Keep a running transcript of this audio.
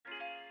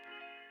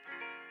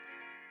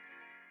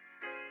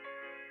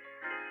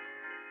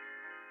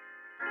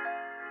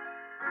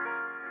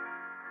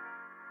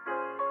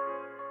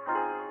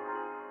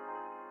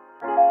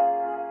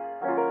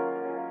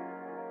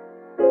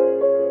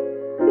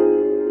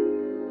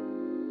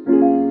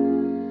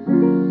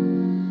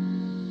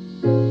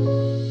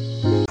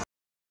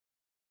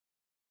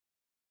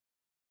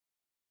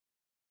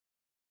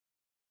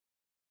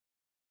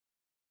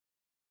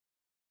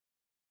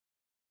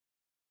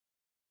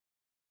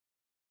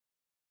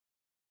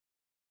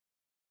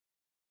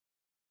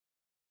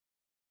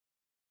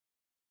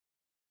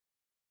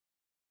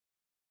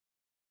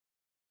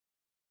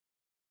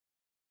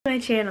my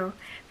channel.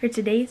 For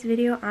today's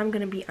video, I'm going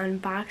to be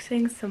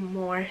unboxing some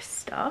more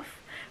stuff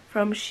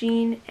from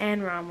SHEIN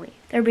and ROMWE.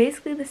 They're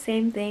basically the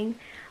same thing,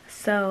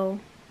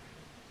 so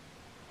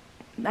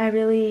I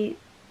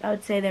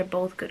would say they're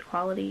both good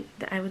quality.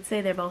 I would say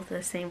they're both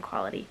the same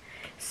quality.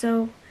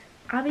 So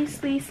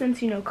obviously, since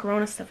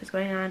Corona stuff is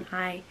going on,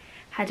 I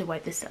had to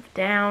wipe this stuff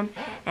down,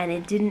 and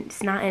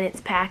it's not in its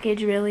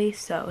package really,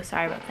 so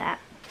sorry about that.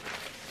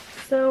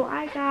 So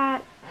I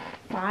got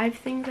 5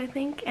 things, I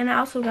think, and I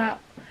also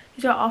got,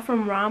 these are all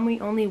from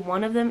ROMWE. Only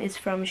one of them is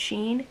from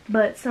SHEIN,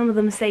 but some of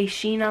them say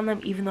SHEIN on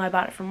them even though I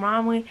bought it from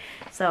ROMWE,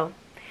 so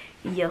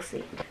you'll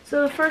see.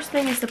 So the first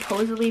thing is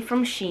supposedly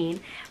from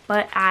SHEIN,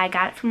 but I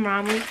got it from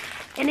ROMWE,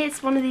 and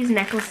it's one of these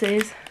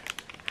necklaces.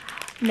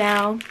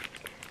 Now,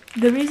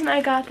 the reason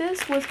I got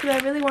this was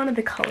because I really wanted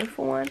the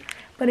colorful one,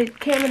 but it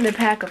came in the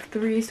pack of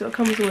 3, so it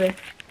comes with,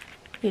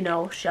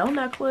 shell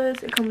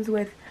necklace, it comes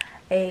with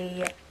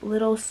a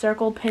little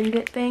circle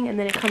pendant thing, and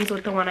then it comes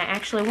with the one I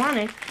actually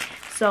wanted.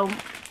 So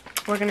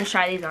we're gonna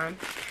try these on.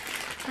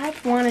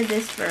 I've wanted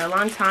this for a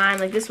long time.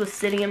 Like, this was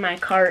sitting in my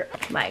cart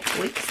like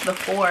weeks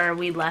before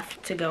we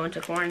left to go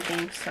into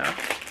quarantine, so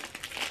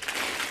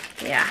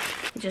yeah,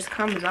 it just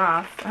comes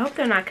off. I hope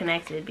they're not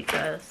connected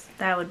because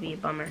that would be a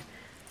bummer.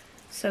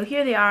 So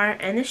here they are,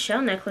 and this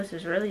shell necklace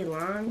is really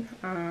long,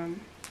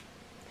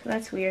 so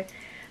that's weird,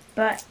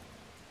 but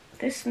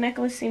this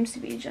necklace seems to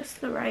be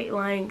just the right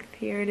length.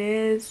 Here it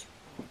is.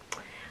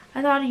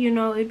 I thought,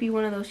 it'd be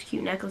one of those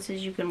cute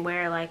necklaces you can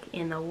wear like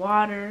in the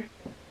water.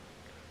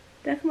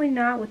 Definitely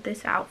not with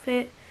this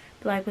outfit,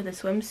 but like with a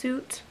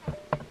swimsuit.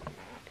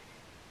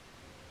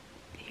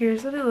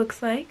 Here's what it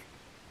looks like.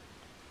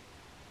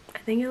 I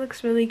think it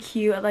looks really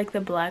cute. I like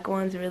the black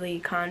ones really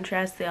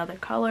contrast the other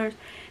colors,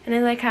 and I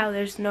like how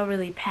there's no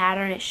really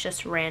pattern, it's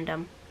just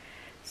random.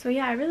 So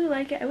yeah, I really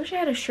like it. I wish I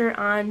had a shirt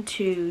on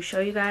to show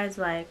you guys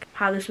like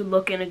how this would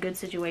look in a good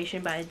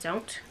situation, but I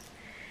don't.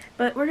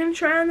 But we're gonna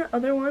try on the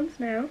other ones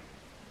now.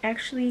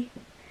 Actually,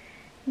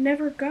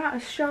 never got a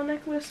shell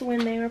necklace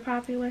when they were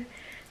popular,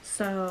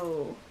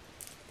 so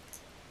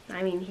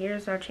I mean,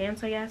 here's our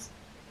chance, I guess.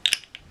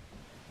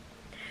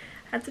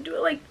 I have to do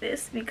it like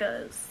this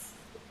because,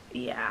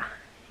 yeah,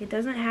 it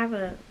doesn't have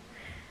a,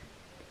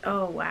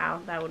 oh wow,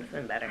 that would have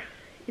been better.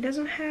 It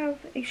doesn't have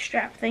a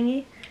strap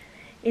thingy.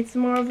 It's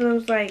more of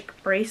those like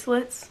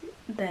bracelets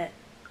that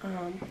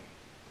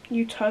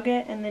you tug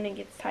it and then it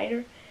gets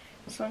tighter.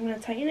 So I'm going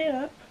to tighten it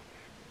up.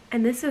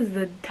 And this is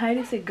the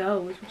tightest it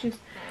goes, which is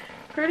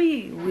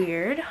pretty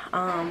weird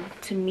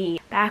to me.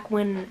 Back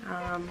when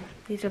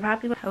these were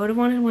popular, I would have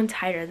wanted one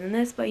tighter than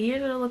this, but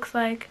here's what it looks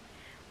like.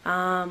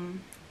 Yeah,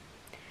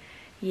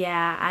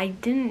 I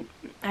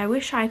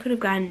wish I could have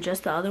gotten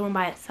just the other one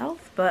by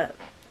itself, but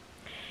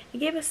it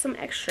gave us some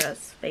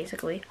extras,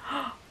 basically.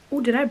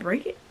 Oh, did I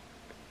break it?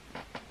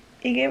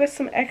 It gave us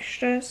some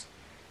extras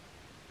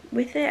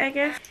with it, I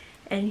guess.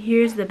 And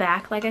here's the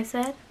back, like I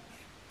said.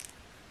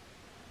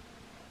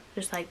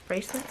 Just like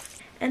bracelets.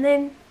 And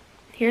then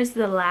here's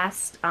the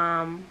last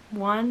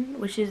one,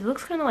 which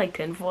looks kind of like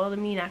tinfoil to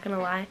me, not gonna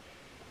lie.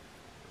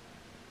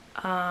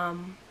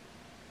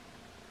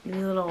 The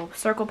little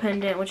circle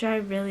pendant, which I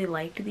really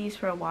liked these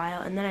for a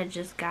while, and then I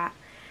just got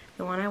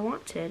the one I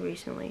wanted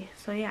recently.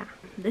 So yeah,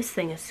 this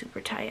thing is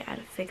super tight. I had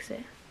to fix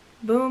it.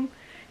 Boom.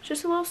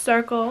 Just a little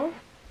circle.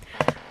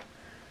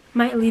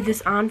 Might leave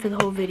this on for the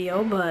whole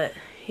video, but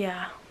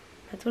yeah,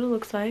 that's what it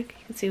looks like.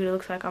 You can see what it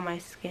looks like on my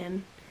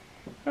skin.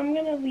 I'm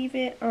gonna leave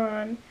it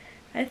on,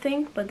 I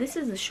think, but this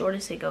is the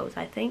shortest it goes,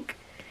 I think,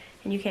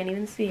 and you can't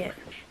even see it.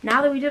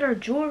 Now that we did our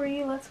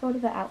jewelry, let's go to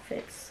the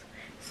outfits.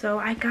 So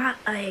I got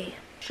a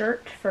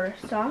shirt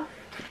first off.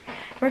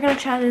 We're gonna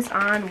try this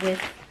on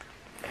with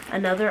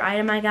another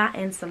item I got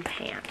and some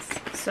pants.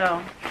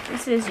 So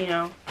this is,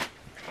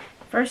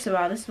 first of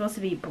all, this is supposed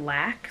to be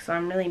black, so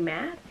I'm really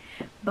mad.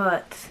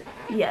 But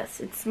yes,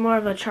 it's more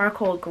of a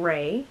charcoal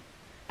gray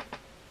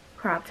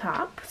crop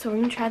top. So we're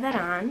gonna try that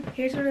on.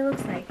 Here's what it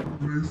looks like.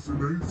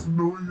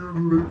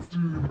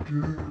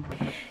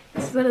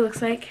 This is what it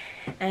looks like,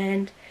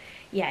 and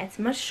yeah, it's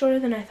much shorter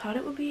than I thought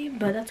it would be,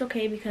 but that's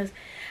okay because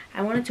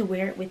I wanted to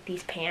wear it with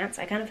these pants.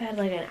 I kind of had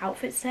like an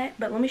outfit set,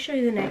 but let me show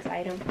you the next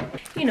item.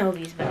 You know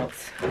these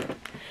belts.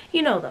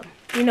 You know them.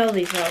 You know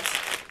these belts.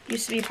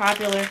 Used to be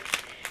popular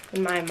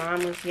when my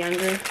mom was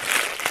younger.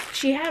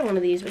 She had one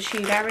of these, but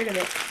she got rid of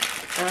it.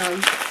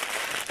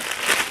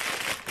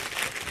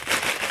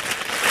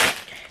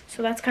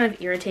 So that's kind of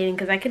irritating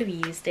because I could have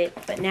used it,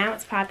 but now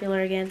it's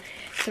popular again.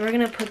 So we're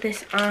going to put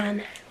this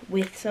on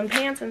with some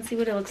pants and see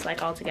what it looks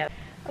like all together.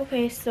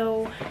 Okay,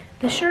 so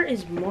the shirt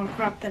is more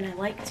cropped than I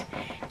liked.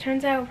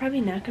 Turns out I'm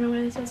probably not going to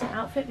wear this as an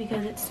outfit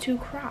because it's too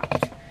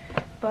cropped.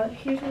 But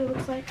here's what it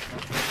looks like.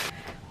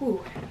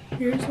 Ooh,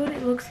 here's what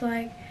it looks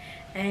like.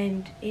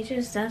 And it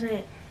just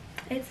doesn't,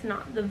 it's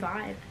not the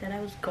vibe that I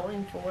was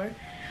going for.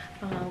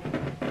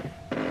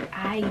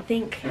 I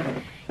think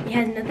it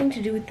has nothing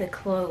to do with the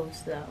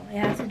clothes, though. It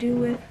has to do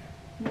with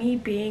me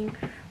being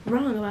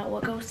wrong about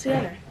what goes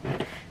together.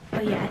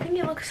 But yeah, I think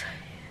it looks,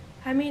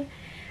 I mean,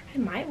 I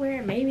might wear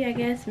it maybe, I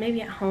guess,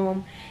 maybe at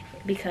home.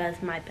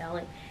 because my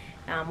belly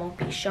won't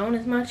be shown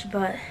as much,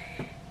 but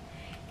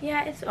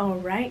yeah, it's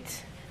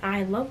alright.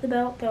 I love the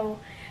belt though.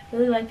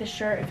 Really like the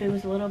shirt if it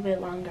was a little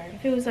bit longer.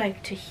 If it was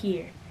like to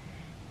here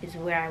is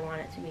where I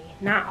want it to be.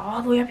 Not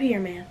all the way up here,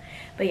 man.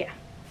 But yeah,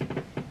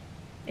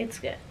 it's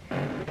good.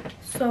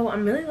 So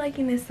I'm really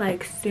liking this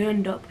like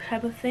stand up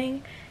type of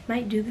thing.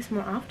 Might do this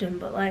more often,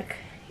 but like,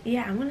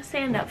 yeah, I'm gonna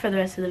stand up for the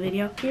rest of the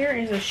video. Here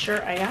is a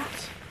shirt I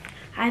got.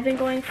 I've been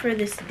going for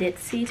this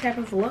ditzy type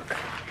of look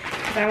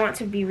because I want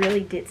to be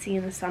really ditzy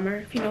in the summer,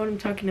 if you know what I'm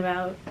talking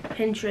about.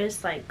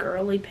 Pinterest, like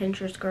girly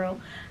Pinterest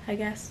girl, I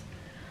guess.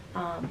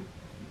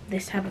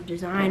 This type of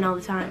design all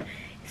the time.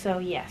 So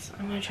yes,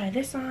 I'm gonna try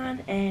this on,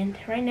 and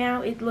right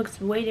now it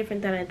looks way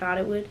different than I thought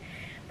it would,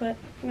 but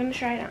I'm gonna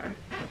try it on.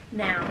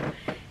 Now,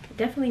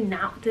 definitely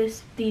not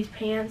with these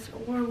pants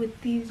or with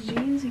these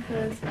jeans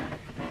because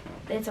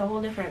it's a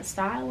whole different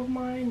style of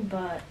mine,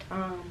 but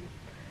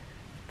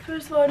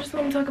first of all, I just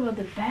want to talk about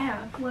the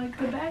back. Like,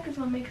 the back is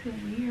what makes it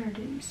weird.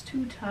 It's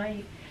too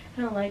tight.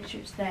 I don't like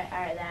shirts that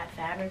are that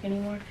fabric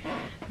anymore,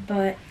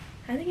 but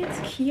I think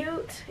it's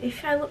cute.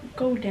 If I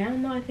go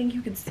down though, I think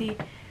you could see,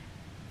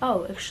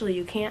 oh, actually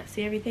you can't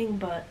see everything,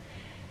 but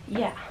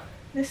yeah,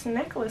 this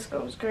necklace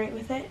goes great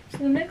with it. So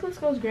the necklace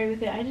goes great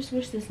with it. I just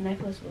wish this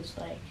necklace was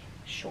like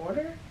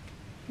shorter.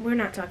 We're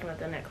not talking about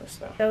the necklace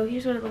though. So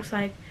here's what it looks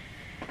like.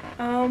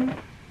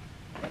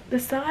 The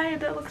side,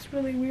 that looks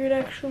really weird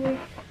actually.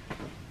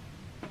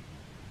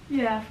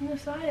 Yeah, from the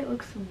side it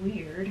looks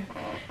weird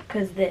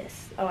because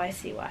this, oh, I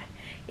see why.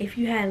 If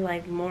you had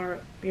like more,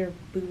 your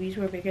boobies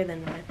were bigger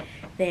than mine,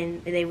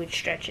 then they would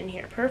stretch in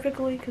here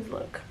perfectly, because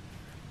look.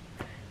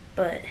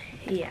 But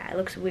yeah, it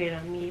looks weird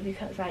on me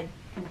because I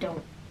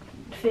don't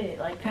fit it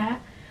like that.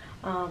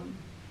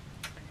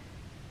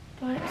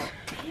 But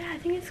yeah, I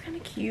think it's kind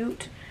of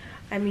cute.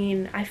 I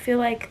mean, I feel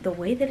like the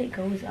way that it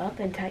goes up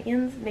and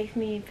tightens makes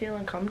me feel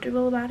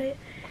uncomfortable about it.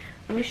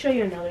 Let me show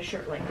you another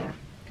shirt like that.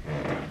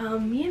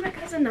 Me and my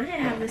cousin Naya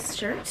have this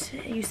shirt.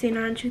 You've seen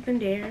it on Truth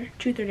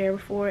or Dare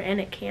before,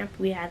 and at camp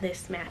we had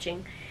this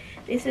matching.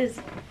 This is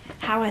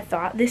how I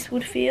thought this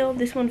would feel.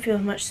 This one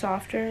feels much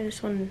softer.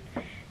 This one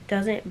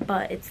doesn't,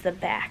 but it's the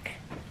back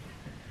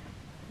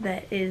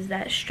that is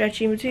that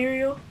stretchy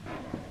material,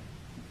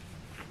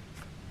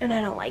 and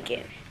I don't like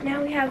it.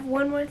 Now we have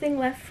one more thing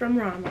left from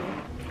ROMWE.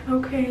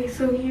 Okay,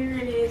 so here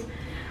it is.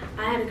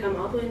 I had to come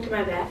all the way into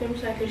my bathroom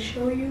so I could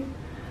show you.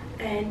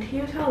 And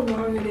here's how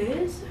long it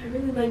is. I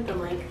really like the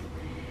length.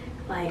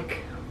 Like,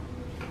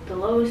 the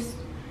lowest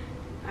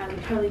I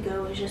would probably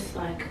go is just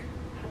like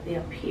probably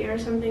up here or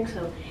something.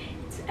 So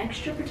it's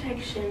extra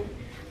protection.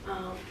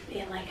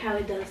 And like how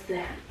it does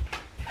that.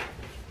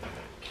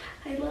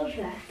 I love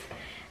that.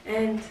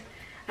 And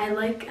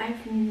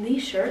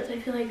these shirts I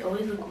feel like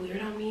always look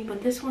weird on me,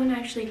 but this one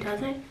actually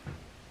doesn't.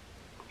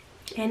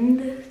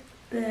 And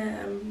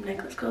the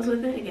necklace goes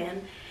with it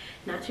again.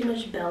 Not too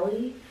much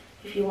belly.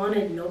 If you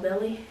wanted no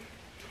belly,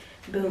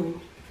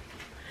 boom.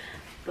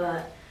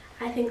 But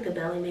I think the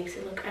belly makes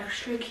it look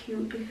extra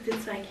cute because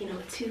it's like, you know,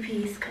 a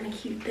two-piece kind of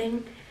cute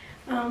thing.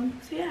 So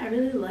yeah, I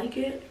really like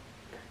it.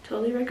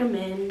 Totally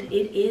recommend.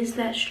 It is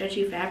that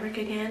stretchy fabric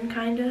again,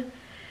 kind of,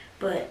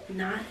 but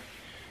not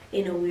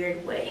in a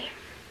weird way.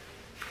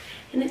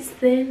 And it's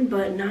thin,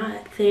 but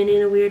not thin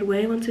in a weird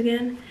way once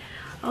again.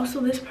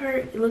 Also, this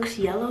part, it looks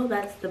yellow.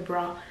 That's the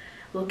bra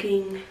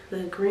looking,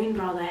 the green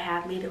bra that I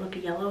have made it look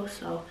yellow,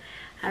 so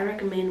I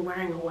recommend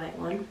wearing a white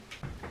one.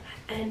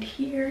 And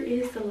here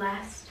is the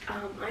last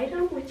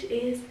item, which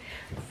is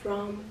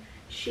from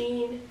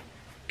SHEIN,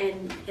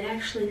 and it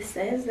actually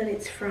says that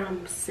it's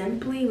from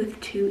Simply with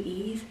 2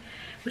 E's,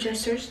 which I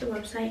searched the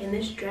website, and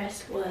this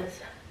dress was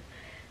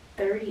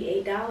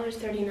 $38,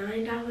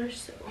 $39,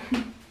 so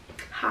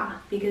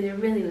ha, because it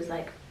really was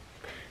like,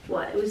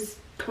 what, it was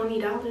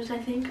 $20 I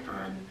think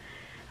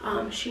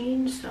on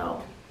SHEIN,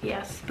 so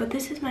yes. But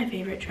this is my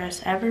favorite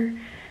dress ever.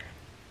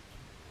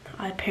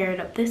 I paired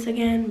up this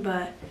again,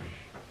 but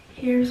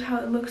here's how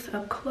it looks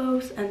up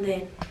close, and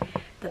then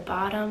the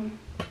bottom.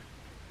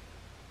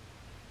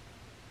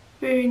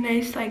 Very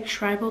nice, like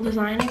tribal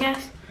design, I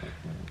guess.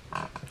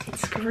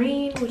 It's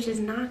green, which is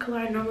not a color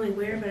I normally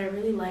wear, but I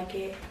really like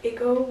it. It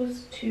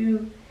goes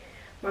to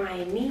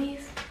my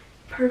knees.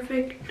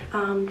 Perfect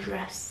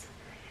dress.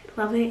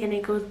 Love it, and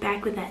it goes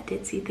back with that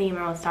ditzy theme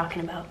I was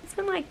talking about. It's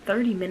been like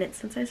 30 minutes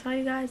since I saw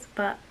you guys,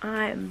 but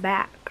I'm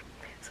back.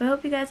 So I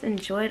hope you guys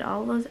enjoyed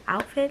all those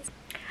outfits.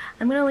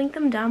 I'm going to link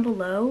them down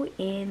below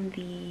in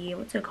the,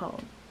 what's it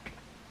called?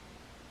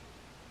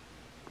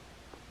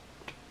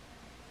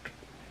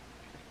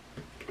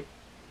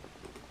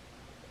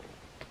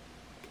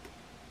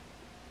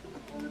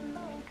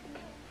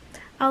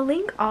 I'll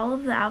link all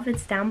of the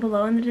outfits down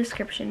below in the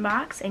description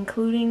box,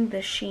 including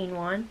the SHEIN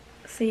one,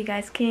 so you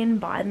guys can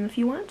buy them if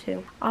you want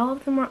to. All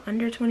of them were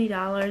under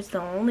 $20.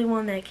 The only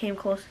one that came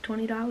close to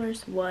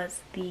 $20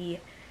 was the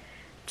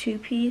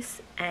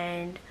two-piece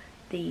and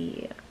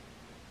the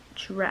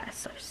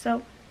dress.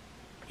 So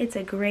it's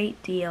a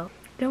great deal.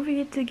 Don't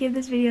forget to give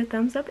this video a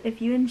thumbs up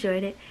if you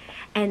enjoyed it.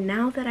 And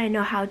now that I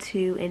know how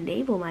to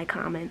enable my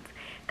comments,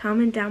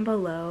 Comment down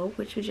below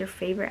which was your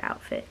favorite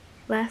outfit.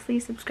 Lastly,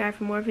 subscribe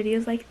for more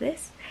videos like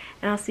this,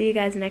 and I'll see you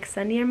guys next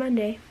Sunday or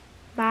Monday.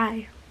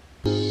 Bye!